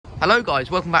Hello guys,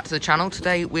 welcome back to the channel.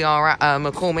 Today we are at a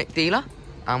McCormick dealer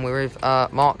and we're with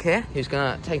Mark here, who's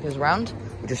going to take us around.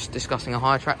 We're just discussing a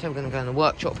hire tractor. We're going to go in the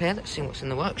workshop here. Let's see what's in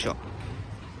the workshop.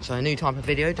 So a new type of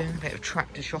video, doing a bit of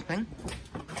tractor shopping.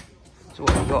 So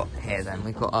what we've got here then,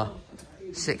 we've got a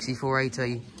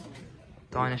 6480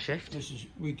 dyno shift. This is,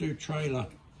 we do trailer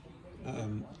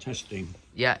testing.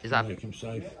 Yeah, is that make them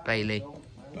safe? Bailey?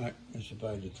 But it's a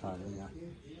Bailey trailer, yeah.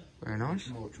 Very nice.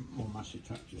 More massive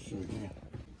tractors through here.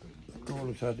 All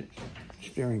of that,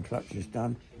 steering clutch is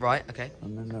done. Right, okay.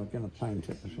 And then they're going to paint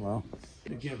it as well.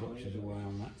 The gearbox is away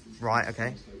on that. Right,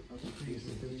 okay.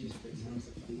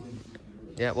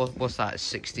 Yeah, what's that?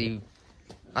 60.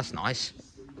 That's nice.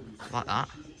 Like that.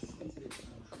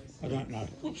 I don't know.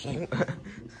 What's that?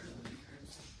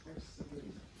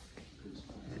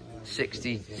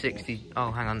 60.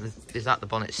 Oh, hang on. Is that the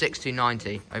bonnet?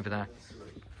 6290 over there.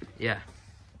 Yeah.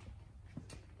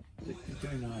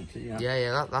 6290, yeah.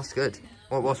 Yeah, that's good.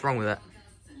 What's wrong with it?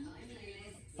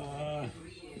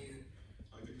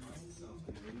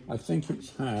 I think it's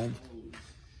had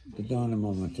the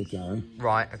dynamometer go.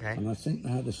 Right, okay. And I think they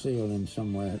had a seal in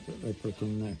somewhere that they put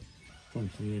in the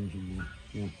front of the engine.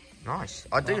 Yeah. Nice.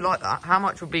 I do like that. How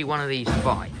much would be one of these to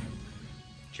buy,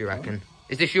 do you reckon?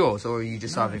 Is this yours, or are you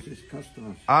just having? This is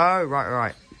customers. Oh,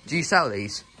 right. Do you sell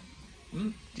these? Hmm?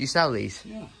 Do you sell these?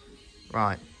 Yeah.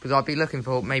 Right. Because I'd be looking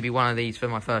for maybe one of these for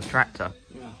my first tractor.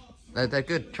 Yeah. They're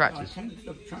good tractors. I think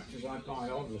the tractors I buy,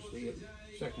 obviously, at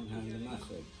second-hand are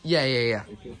massive. Yeah.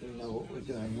 Because we know what we're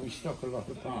doing. We stock a lot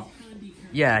of parts.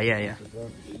 Yeah.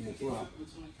 Well,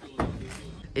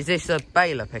 Is this a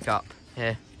baler pickup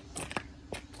here?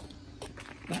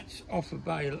 that's off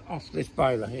this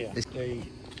baler here. It's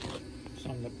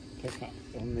on the pickup,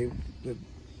 on the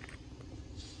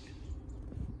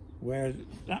where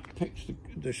that picks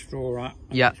the straw up.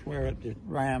 Yeah. It's where the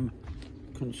ram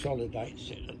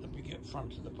consolidates it at the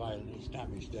front of the baler, and he's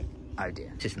damaged it. Oh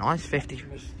dear. Just nice.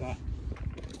 54.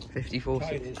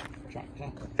 Taylor's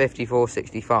tractor.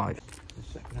 5465. The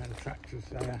second-hand tractors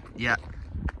there. Yeah.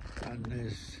 And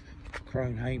there's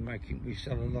Crone haymaking. We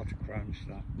sell a lot of Crone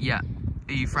stuff. Yeah.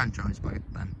 Are you franchised by it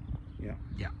then? Yeah.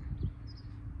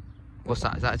 What's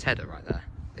that? Is that a Tedder right there?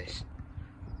 This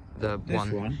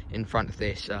one in front of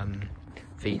this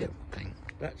feeder thing.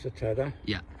 That's a Tedder.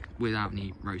 Yeah. Without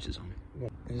any rotors on. Well,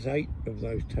 there's 8 of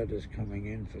those Tedders coming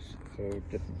in for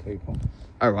different people.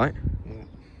 Oh right. Yeah.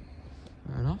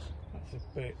 Fair enough. That's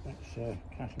a bit.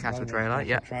 That's Cattle trailer.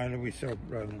 Yeah. Trailer. We sell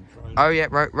Roland trailer. Oh yeah,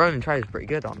 Roland trailers are pretty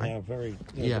good, aren't they? They're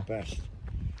the best.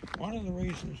 One of the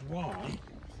reasons why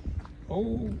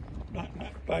all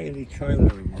that Bailey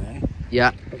trailer in there.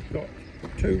 Yeah. Have got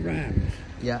 2 rams.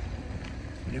 Yeah.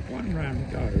 And if one ram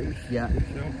goes, yeah, which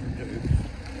they often do,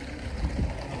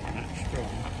 not that strong.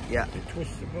 Yeah. It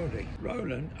twists the body.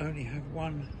 Roland only have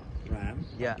 1 ram,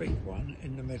 yeah, a big one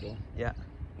in the middle. Yeah.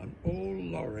 And all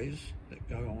lorries that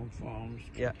go on farms,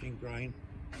 collecting grain,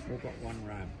 all got 1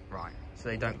 ram. Right. So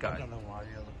they don't go. I don't know why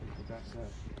the other people don't go.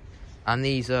 And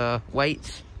these are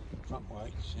weights? Front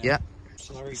weights. Yeah.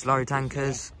 Slurry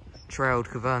tankers, trailed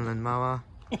Caverland mower,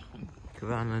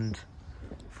 Caverland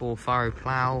 4 furrow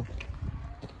plough.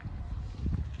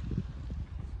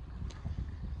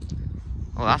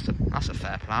 Oh, that's a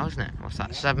fair plough, isn't it? What's that?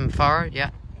 Yeah. 7 furrow, yeah.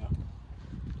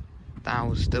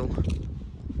 Dowels still.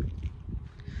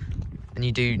 And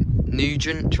you do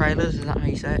Nugent trailers, is that how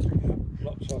you say it? Yeah,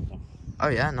 lots of them. Oh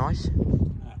yeah, nice.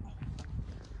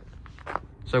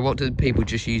 So what do people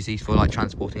just use these for, like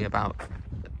transporting about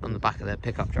on the back of their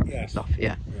pickup truck and stuff?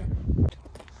 Yeah.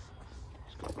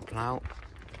 It's got the plough.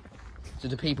 So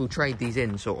do people trade these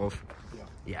in, sort of?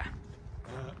 Yeah.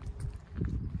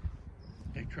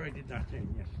 They traded that in,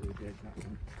 yes they did, that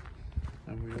one.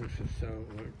 And we also sell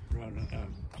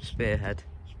Spearhead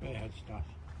stuff.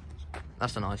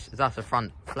 That's nice. Is that a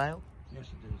front flail? Yes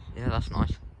it is. Yeah, that's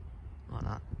nice. Like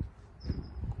that.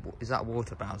 Is that a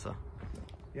water bowser?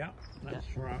 Yeah, that's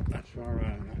for our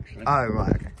own actually. Oh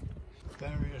right, okay.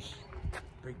 Various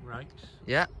big rakes.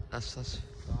 Yeah, that's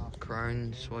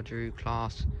Crone, Swadru,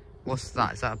 Class. What's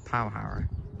that? Is that a power harrow?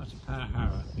 That's a power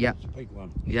harrow. Yeah. It's a big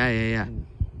one. Yeah.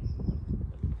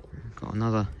 Got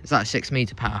another. Is that a 6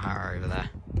 metre power harrow over there?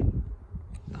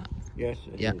 That. Yes,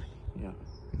 it is. Yeah.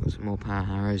 Got some more power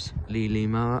harrows. Lee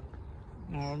mower.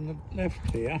 Now on the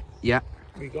left here. Yeah.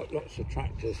 We got lots of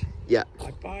tractors. Yeah.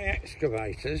 I buy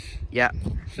excavators. Yeah.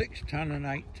 6 ton and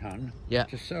 8 ton. Yeah.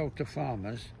 To sell to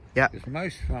farmers. Yeah. Because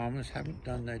most farmers haven't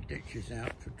done their ditches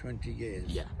out for 20 years.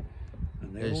 Yeah.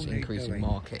 And they There's all an need increasing doing.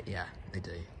 market. Yeah, they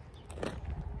do.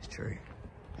 It's true.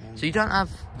 So you don't have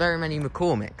very many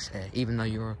McCormicks here, even though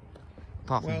you're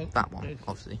apart from that one, there's,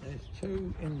 obviously. There's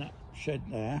 2 in that shed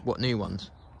there. What new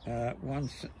ones? One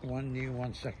new,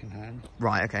 one second hand.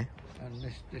 Right, okay. And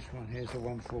this one here's a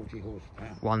 140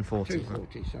 horsepower. 140.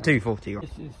 240, sorry. 240. This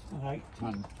is an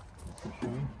 8-ton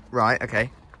machine. Right, okay.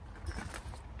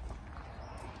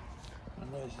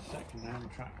 And there's a second hand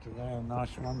tractor there, a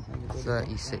nice one.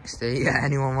 3060. Yeah,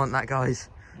 anyone want that, guys?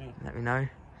 Yeah. Let me know.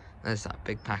 There's that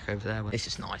big pack over there. This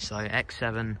is nice though.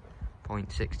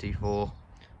 X7.624.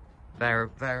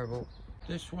 Variable.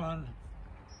 This one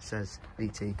says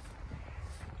VT.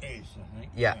 is, I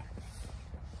think. Yeah.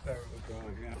 Variable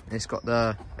drive, yeah. It's got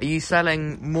the... Are you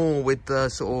selling more with the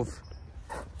sort of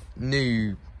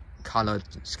new coloured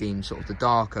scheme, sort of the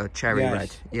darker cherry Yes.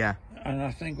 red? Yeah. And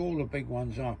I think all the big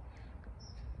ones are.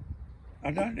 I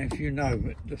don't know if you know,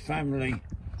 but the family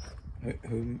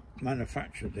who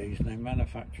manufacture these, they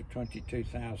manufacture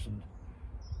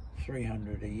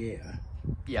 22,300 a year.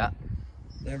 Yeah.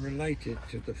 They're related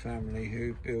to the family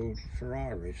who build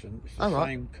Ferraris, and it's the Oh, right.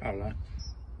 same colour.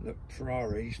 The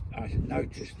Ferraris, I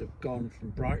noticed, have gone from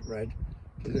bright red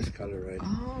to this colour red.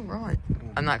 Oh, right. Yeah.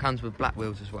 And that comes with black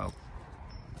wheels as well.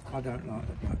 I don't like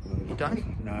the black wheels. You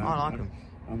don't? No, I like them.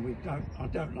 And I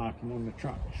don't like them on the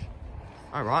trucks.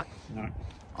 Oh, right. No.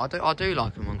 I do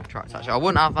like them on the trucks, actually. I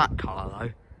wouldn't have that colour, though.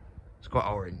 It's quite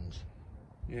orange.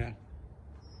 Yeah.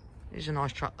 It's a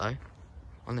nice truck, though.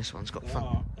 On this one, it's got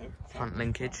front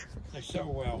linkage. They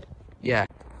sell well. Yeah.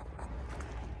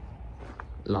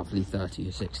 Lovely 30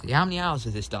 to 60. How many hours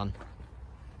has this done?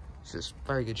 It's just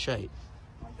very good shape.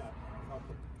 I don't know.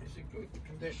 It's in good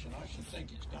condition. I should think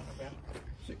it's done about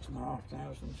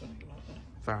 6,500, something like that.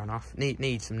 Fair enough.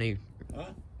 Need some new. Huh?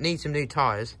 Need some new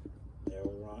tyres. They're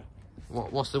all right.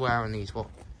 What's the wear on these? What?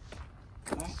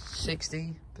 Huh?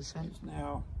 60%? It's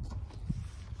now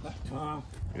that tyre.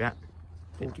 Yeah.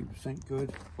 40%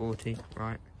 good. 40.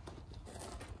 Right.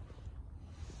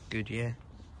 Good. Yeah.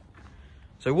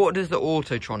 So what does the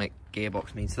Autotronic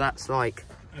gearbox mean? So that's like...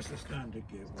 That's the standard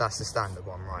gearbox. That's the standard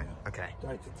one, right? Yeah. Okay.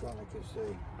 Datatronic is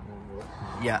the more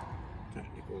Yeah.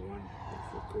 technical one.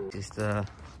 Which we're cool. This is the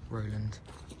Roland.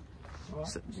 Right,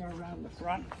 So- go around the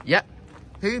front. Yeah.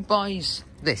 Who buys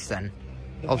this then?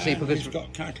 The Obviously man because... who's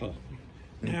got cattle.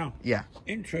 Now, Yeah.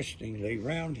 interestingly,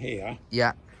 round here,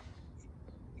 Yeah.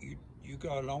 you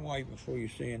go a long way before you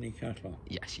see any cattle.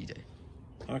 Yes, you do.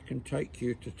 I can take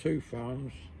you to 2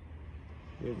 farms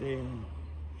within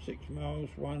 6 miles.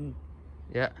 One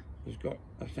Yeah. has got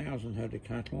 1,000 head of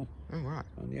cattle, Oh, right.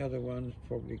 and the other one's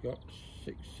probably got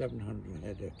 600-700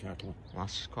 head of cattle, Well,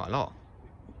 that's quite a lot.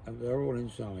 and they're all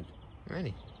inside.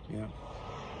 Really? Yeah.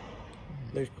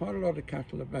 There's quite a lot of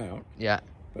cattle about, Yeah.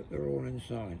 but they're all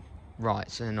inside. Right,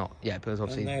 so they're not... Yeah, because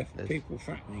obviously... And they're there's- people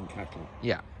fattening cattle.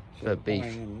 Yeah. So For beef.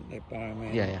 they buy them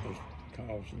in Yeah, yeah. as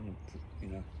calves and, you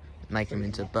know. Make them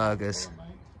into burgers.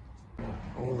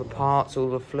 All the parts, all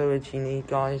the fluids you need,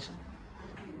 guys.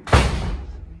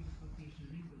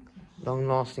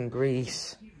 Long-lasting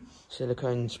grease,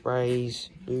 silicone sprays,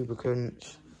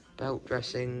 lubricants, belt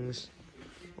dressings,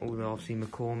 all the obviously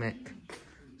McCormick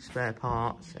spare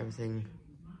parts, everything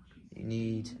you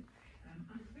need.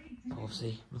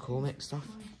 Obviously McCormick stuff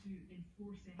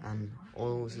and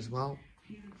oils as well.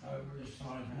 Over the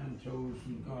side, hand tools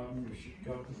and garden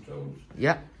tools.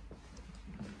 Yep.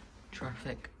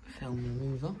 Traffic film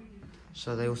remover.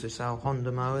 So they also sell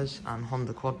Honda mowers and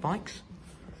Honda quad bikes.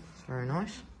 It's very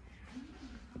nice.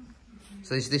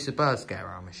 So is this a bird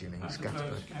scarer, I'm assuming? That's a Scatterbird.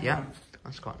 bird scarer. Yeah,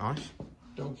 that's quite nice.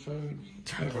 Dog food.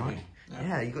 Right. everything.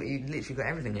 Yeah, you literally got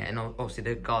everything here, and obviously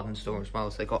the garden store as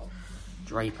well. So they got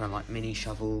Draper like mini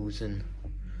shovels and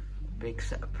big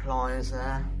set of pliers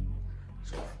there.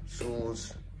 Sort of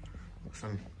saws. Got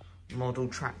some model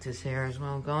tractors here as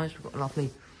well, guys. We've got a lovely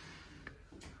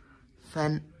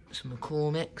Fendt, some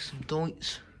McCormick, some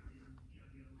Deutz.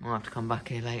 Might have to come back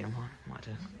here later. Might have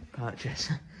to purchase.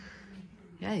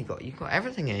 Yeah, you got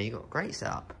everything here. You got a great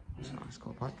setup. It's a nice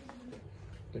quad bike.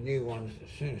 The new ones, as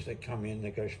soon as they come in,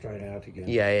 they go straight out again.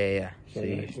 Yeah. So So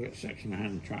we've got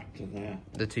second-hand tractor there.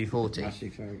 the 240. Massey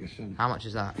Ferguson. How much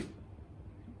is that?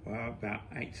 Well, about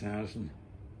 8,000.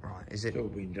 Right, is it It's all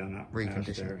been done up.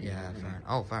 reconditioned? Yeah,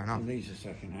 fair enough. And these are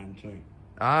second-hand too.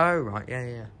 Oh, right,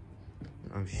 yeah.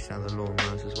 Obviously sell the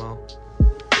lawnmowers as well.